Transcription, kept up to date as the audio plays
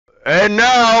And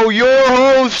now, your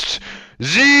host,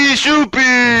 zshoopy!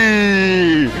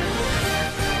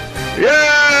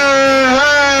 Yeah!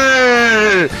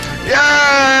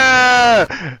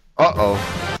 Yeah! Uh-oh.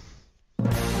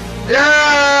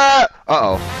 Yeah!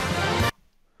 Uh-oh.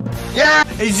 Yeah!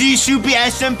 It's zshoopy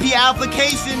SMP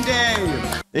application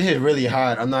day! This is really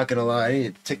hot, I'm not gonna lie. I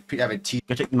need to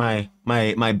take my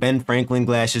Ben Franklin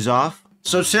glasses off.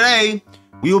 So today,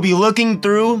 we will be looking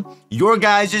through your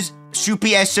guys'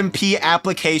 SHOOPY SMP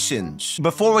applications.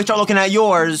 Before we start looking at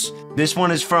yours, this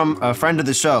one is from a friend of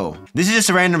the show. This is just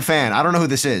a random fan. I don't know who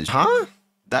this is. Huh?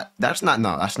 That's not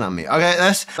me. Okay,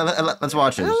 let's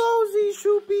watch this. Hello,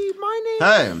 zshoopy. My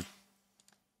name is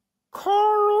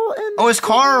Carl. And oh, it's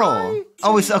Carl.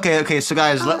 Oh, it's okay. So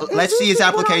guys, let's see his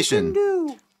application.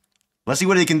 Let's see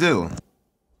what he can do.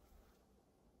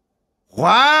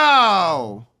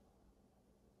 Wow.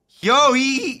 Yo,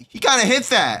 he kind of hits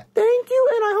that. Thank you,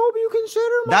 and I hope you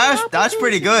consider my That's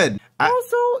pretty good.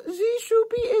 Also,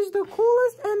 zshoopy is the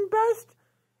coolest and best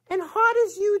and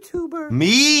hottest YouTuber.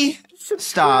 Me?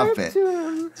 Subscribe Stop it. to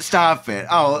him. Stop it.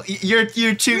 Oh, you're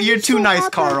too nice,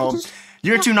 Carl.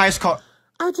 You're too nice, Carl.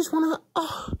 I just wanna.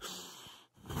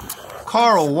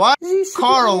 Carl, what? zshoopy,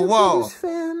 Carl, whoa.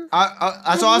 Fan.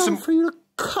 That's awesome. For you to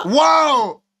cut.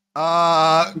 Whoa.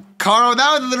 Carl,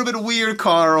 that was a little bit weird,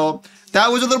 Carl. That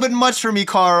was a little bit much for me,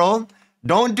 Carl.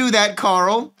 Don't do that,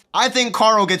 Carl. I think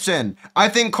Carl gets in.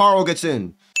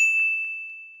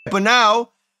 But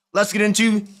now, let's get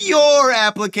into your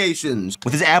applications.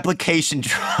 With his application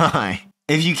try.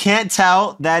 If you can't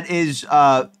tell, this is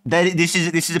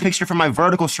a picture from my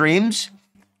vertical streams.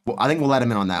 Well, I think we'll let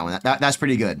him in on that one. That's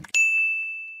pretty good.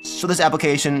 So this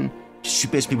application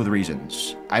should people the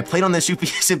reasons. I played on the SHOOPY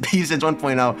SMP since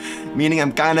 1.0, meaning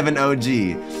I'm kind of an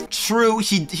OG. True,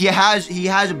 he has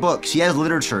books, he has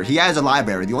literature, he has a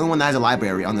library. The only one that has a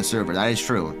library on the server, that is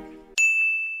true.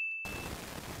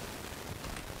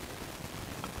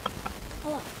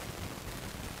 Hello.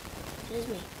 It is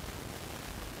me.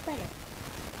 Better.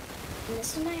 And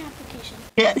this is my application.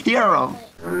 Hero.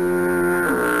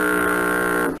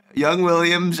 Young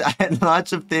Williams, I had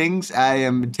lots of things. I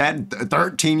am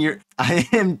 13 years. I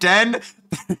am 10,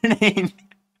 13.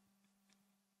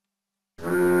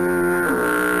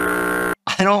 I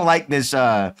don't like this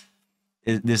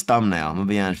this thumbnail. I'm gonna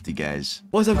be honest with you guys.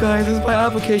 What's up, guys? This is my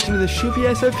application to the SHOOPY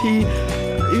SMP.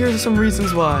 Here's some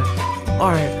reasons why.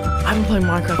 Alright, I've been playing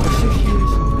Minecraft for 6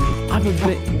 years.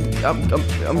 I'm good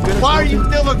at Why are you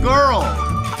still a girl?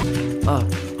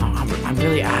 I'm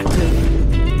really active.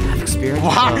 Experience.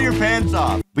 Why are your pants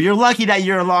off? But you're lucky that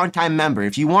you're a long-time member.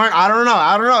 If you weren't, I don't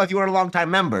know if you weren't a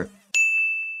long-time member.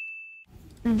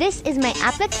 This is my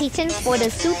application for the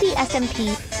SHOOPY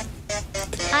SMP.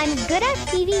 I'm good at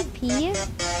PvP.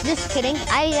 Just kidding.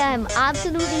 I am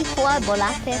absolutely horrible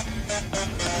at it.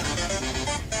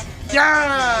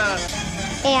 Yeah!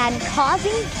 And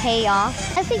causing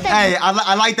chaos. I think that. Hey,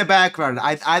 I like the background.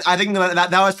 I think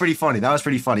that was pretty funny. That was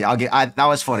pretty funny. That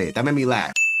was funny. That made me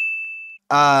laugh.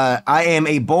 I am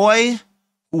a boy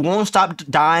who won't stop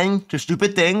dying to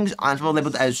stupid things. I'm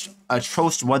labeled as a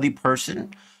trustworthy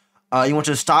person. You want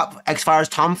to stop X-Fire's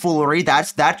tomfoolery.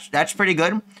 That's pretty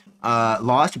good.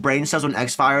 Lost brain cells when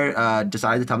X-Fire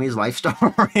decided to tell me his life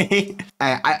story.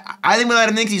 I think we let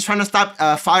him in because he's trying to stop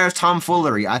Fire's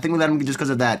tomfoolery. I think we let him just because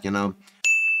of that, you know.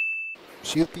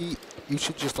 SHOOPY, you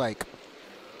should just like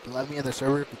let me in the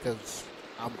server because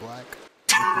I'm black.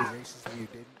 You'd be racist if you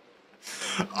didn't.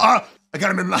 I got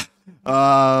him in.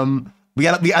 I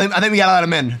think we gotta let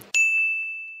him in.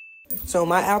 So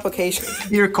my application.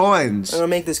 Your coins. I'm gonna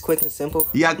make this quick and simple.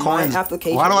 You got coins. My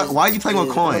application. Why are you playing with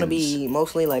coins? It's gonna be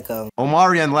mostly like a.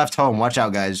 Omarion left home. Watch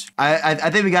out, guys. I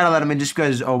think we gotta let him in just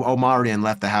because Omarion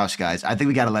left the house, guys. I think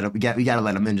we gotta let him. We gotta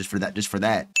let him in just for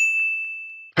that.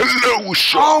 Hello,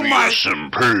 SHOOPY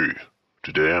SMP.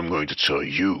 Today I'm going to tell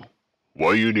you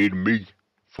why you need me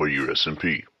for your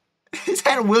SMP. Is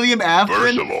that William Afton?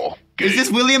 First of all, is this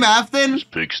William Afton? This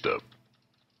pig step.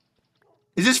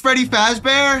 Is this Freddy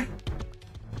Fazbear?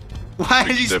 Why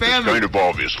did he Step spam is me? kind of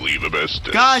obviously the best.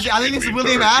 Gosh, I think it's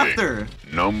William After.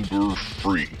 Number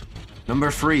 3. Number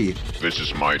 3. This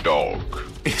is my dog.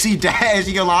 Is he dead? Is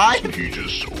he alive? He's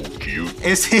just so cute.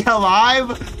 Is he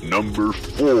alive? Number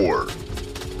 4.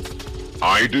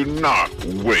 I do not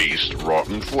waste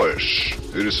rotten flesh.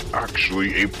 It is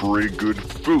actually a pretty good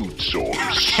food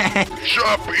source.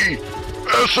 SHOOPY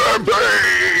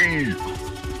SMP!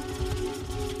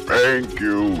 Thank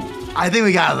you. I think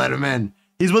we gotta let him in.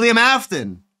 He's William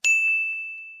Afton.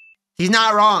 He's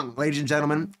not wrong, ladies and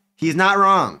gentlemen. He's not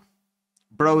wrong.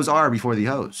 Bros are before the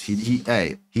hoes. He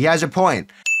has a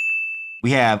point. We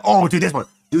have, oh, dude, this one.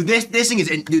 Dude, this thing is,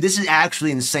 dude, this is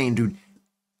actually insane, dude.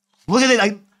 Look at it,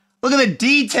 like, look at the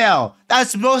detail. That's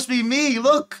supposed to be me.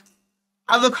 Look,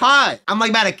 I look hot. I'm like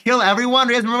about to kill everyone.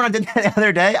 You guys remember when I did that the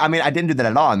other day? I mean, I didn't do that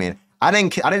at all. I mean, I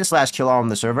didn't slash kill all on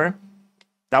the server.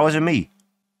 That wasn't me.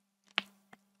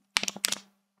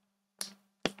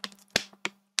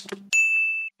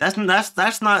 That's not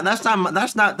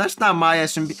my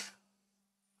SMP.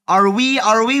 Are we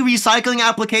recycling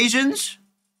applications?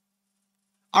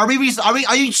 Are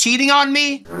you cheating on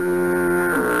me?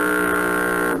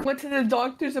 Went to the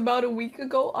doctors about a week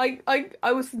ago.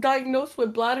 I was diagnosed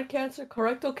with bladder cancer,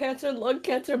 colorectal cancer, lung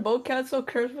cancer, bone cancer,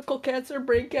 cervical cancer,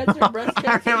 brain cancer, breast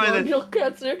cancer, vaginal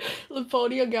cancer,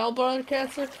 lymphonia, gallbladder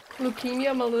cancer,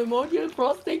 leukemia, pneumonia,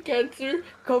 prostate cancer,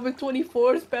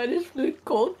 COVID-24, Spanish flu,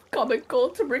 cold, common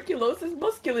cold, tuberculosis,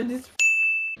 muscular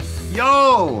dystrophy.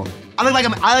 Yo, I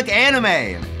like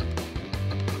anime.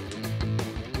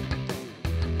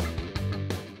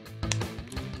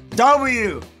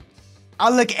 W. I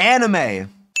look anime.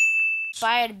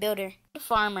 Fired builder,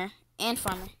 farmer, and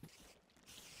farmer.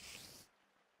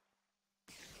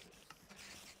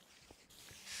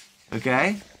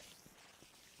 Okay.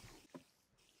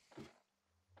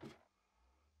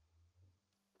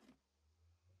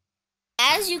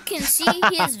 As you can see,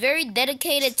 he is very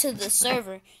dedicated to the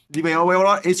server. Wait, hold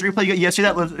on. Is replay? You see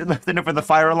that? Listen for the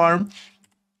fire alarm.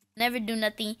 Never do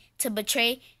nothing to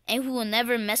betray, and who will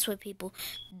never mess with people.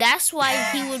 That's why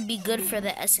he would be good for the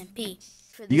SMP.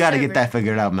 You gotta get that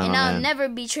figured out, man. And I'll never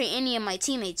betray any of my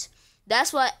teammates.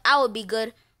 That's why I would be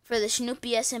good for the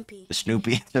SHOOPY SMP. The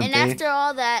SHOOPY SMP. And after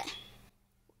all that,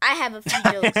 I have a few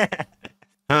jokes.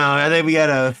 I think we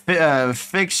gotta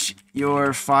fix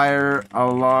your fire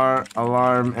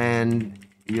alarm and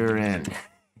you're in.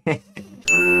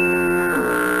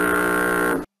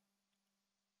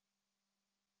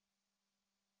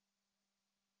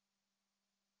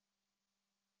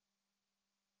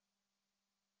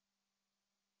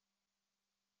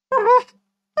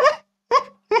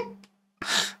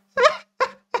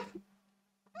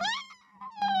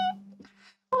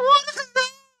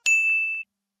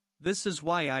 This is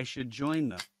why I should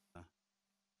join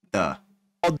the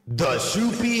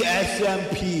SHOOPY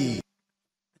SMP.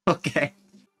 Okay.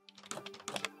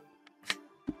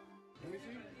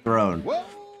 Throne.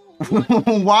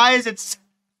 Why is it?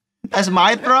 That's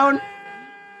my throne?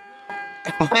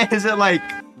 Why is it like?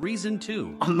 Reason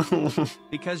 2.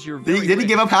 Because you're very Did he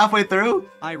give up halfway through?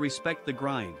 I respect the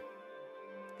grind.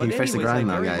 He respects the grind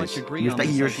though, guys.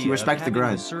 He respects the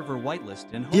grind. Server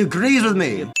whitelist and he agrees with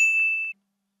me.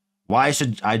 Why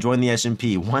should I join the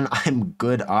SMP? One, I'm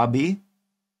good, Obby.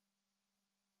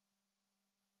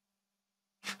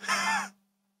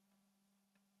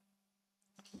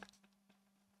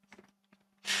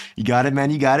 You got it,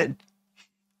 man. You got it.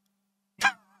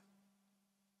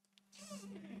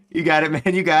 You got it,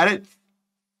 man. You got it.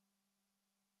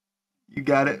 You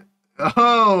got it.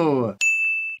 Oh.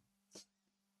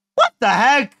 What the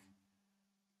heck?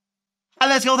 How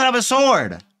did that skeleton have a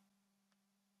sword?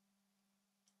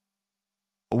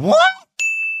 What?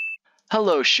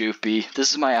 Hello, Shoopy.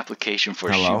 This is my application for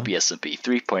Shoopy SMP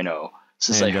 3.0,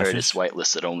 since I heard it's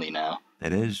whitelisted only now.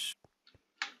 It is.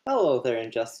 Hello there,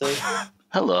 Injustice.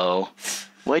 Hello.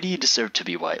 Why do you deserve to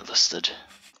be whitelisted?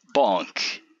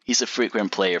 Bonk. He's a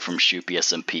frequent player from Shoopy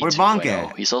SMP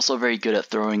 2.0. He's also very good at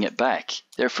throwing it back.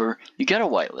 Therefore, you gotta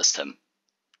whitelist him.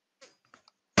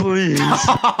 Please.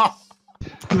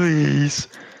 Please.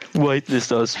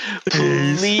 Whitelist us.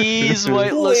 Please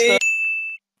whitelist us.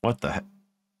 What the heck?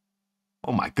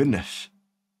 Oh my goodness.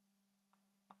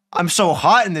 I'm so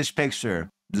hot in this picture.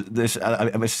 This,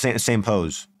 I'm same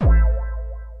pose.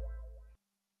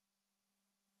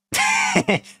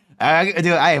 I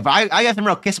got some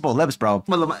real kissable lips, bro.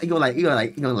 You go like, you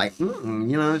know what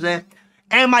I'm saying?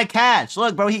 And my cats.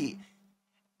 Look, bro,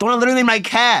 don't literally my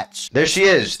cats. There she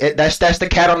is. That's the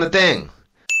cat on the thing.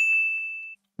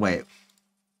 Wait.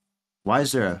 Why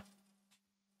is there a...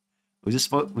 Was this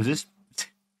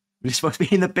supposed to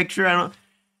be in the picture? I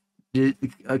don't...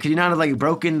 could you not have, like,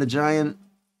 broken the giant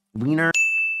wiener?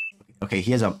 Okay,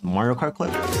 he has a Mario Kart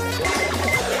clip.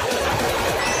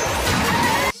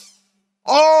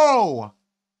 Oh!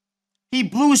 He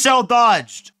blue cell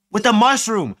dodged with the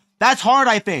mushroom. That's hard,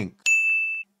 I think.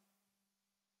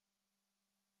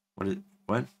 What?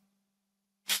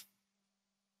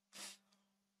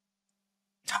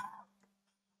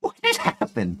 What just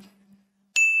happened?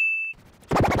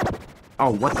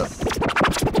 Oh, what the?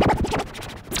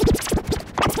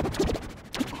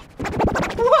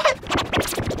 What?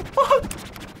 What?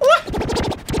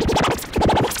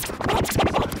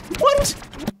 What?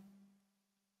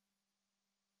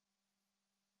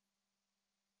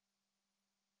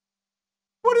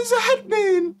 does that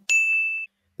mean?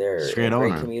 They're a Straight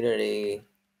great owner. community.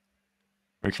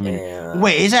 Great community. And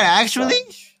Wait, is that actually?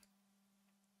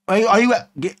 Are you?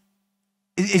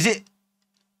 Is it?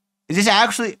 Is this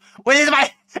actually? Wait, is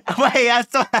my? Wait,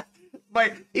 that's so.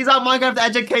 Wait, he's on Minecraft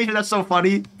Education. That's so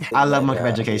funny. I love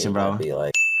Minecraft Education, bro.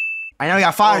 I know you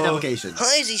got fired application.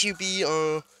 Hi,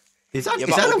 zshoopy. Is that, yeah,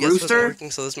 is that a OBS wasn't rooster?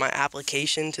 working, so this is my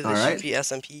application to the Alright. SHOOPY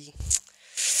SMP.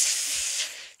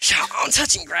 I'm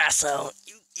touching grass, so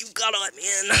you gotta let me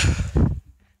in.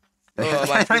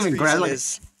 My Not even grass. Like,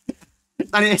 is,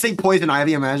 I mean, it's like poison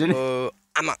ivy. Imagine.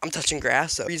 I'm touching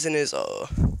grass. So reason is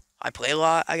I play a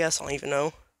lot. I guess I don't even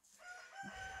know.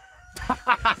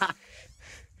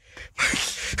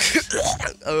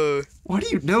 What are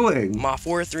you doing? My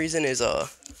fourth reason is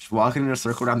just walking in a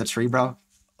circle around the tree, bro.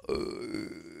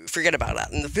 Forget about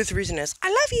that. And the fifth reason is I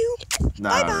love you.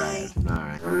 Bye bye.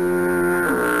 Alright.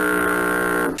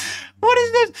 What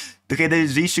is this? Okay,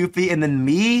 there's zshoopy and then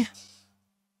me.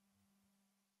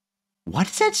 What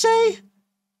does that say?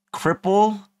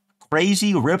 Cripple,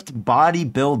 crazy, ripped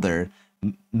bodybuilder.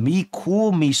 Me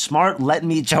cool, me smart, let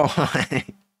me join.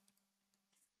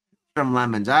 From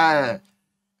Lemons. I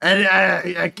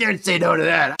can't say no to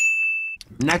that.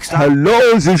 Next up.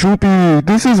 Hello, zshoopy.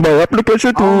 This is my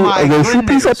application to the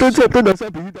SHOOPY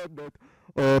something.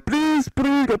 Please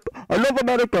bring up. I love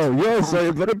America. Yes, I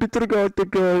am very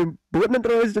patriotic. Born and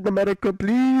raised in America,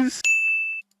 please.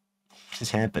 What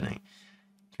is happening?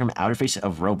 From outer face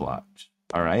of Roblox.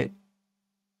 All right.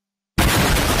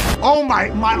 Oh my,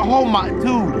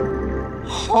 dude.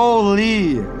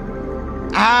 Holy.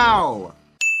 Ow.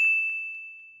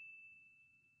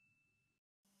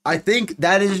 I think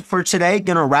that is for today.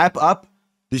 Gonna wrap up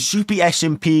the SHOOPY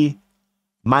SMP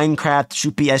Minecraft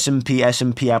SHOOPY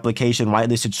SMP application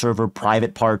whitelisted server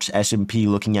private parts SMP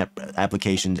looking at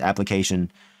application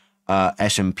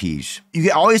SMPs. You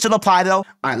can always still apply though. All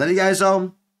right, love you guys.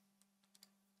 I'll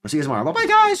see you guys tomorrow. Bye bye,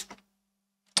 guys.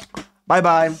 Bye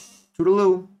bye.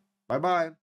 Toodaloo. Bye bye.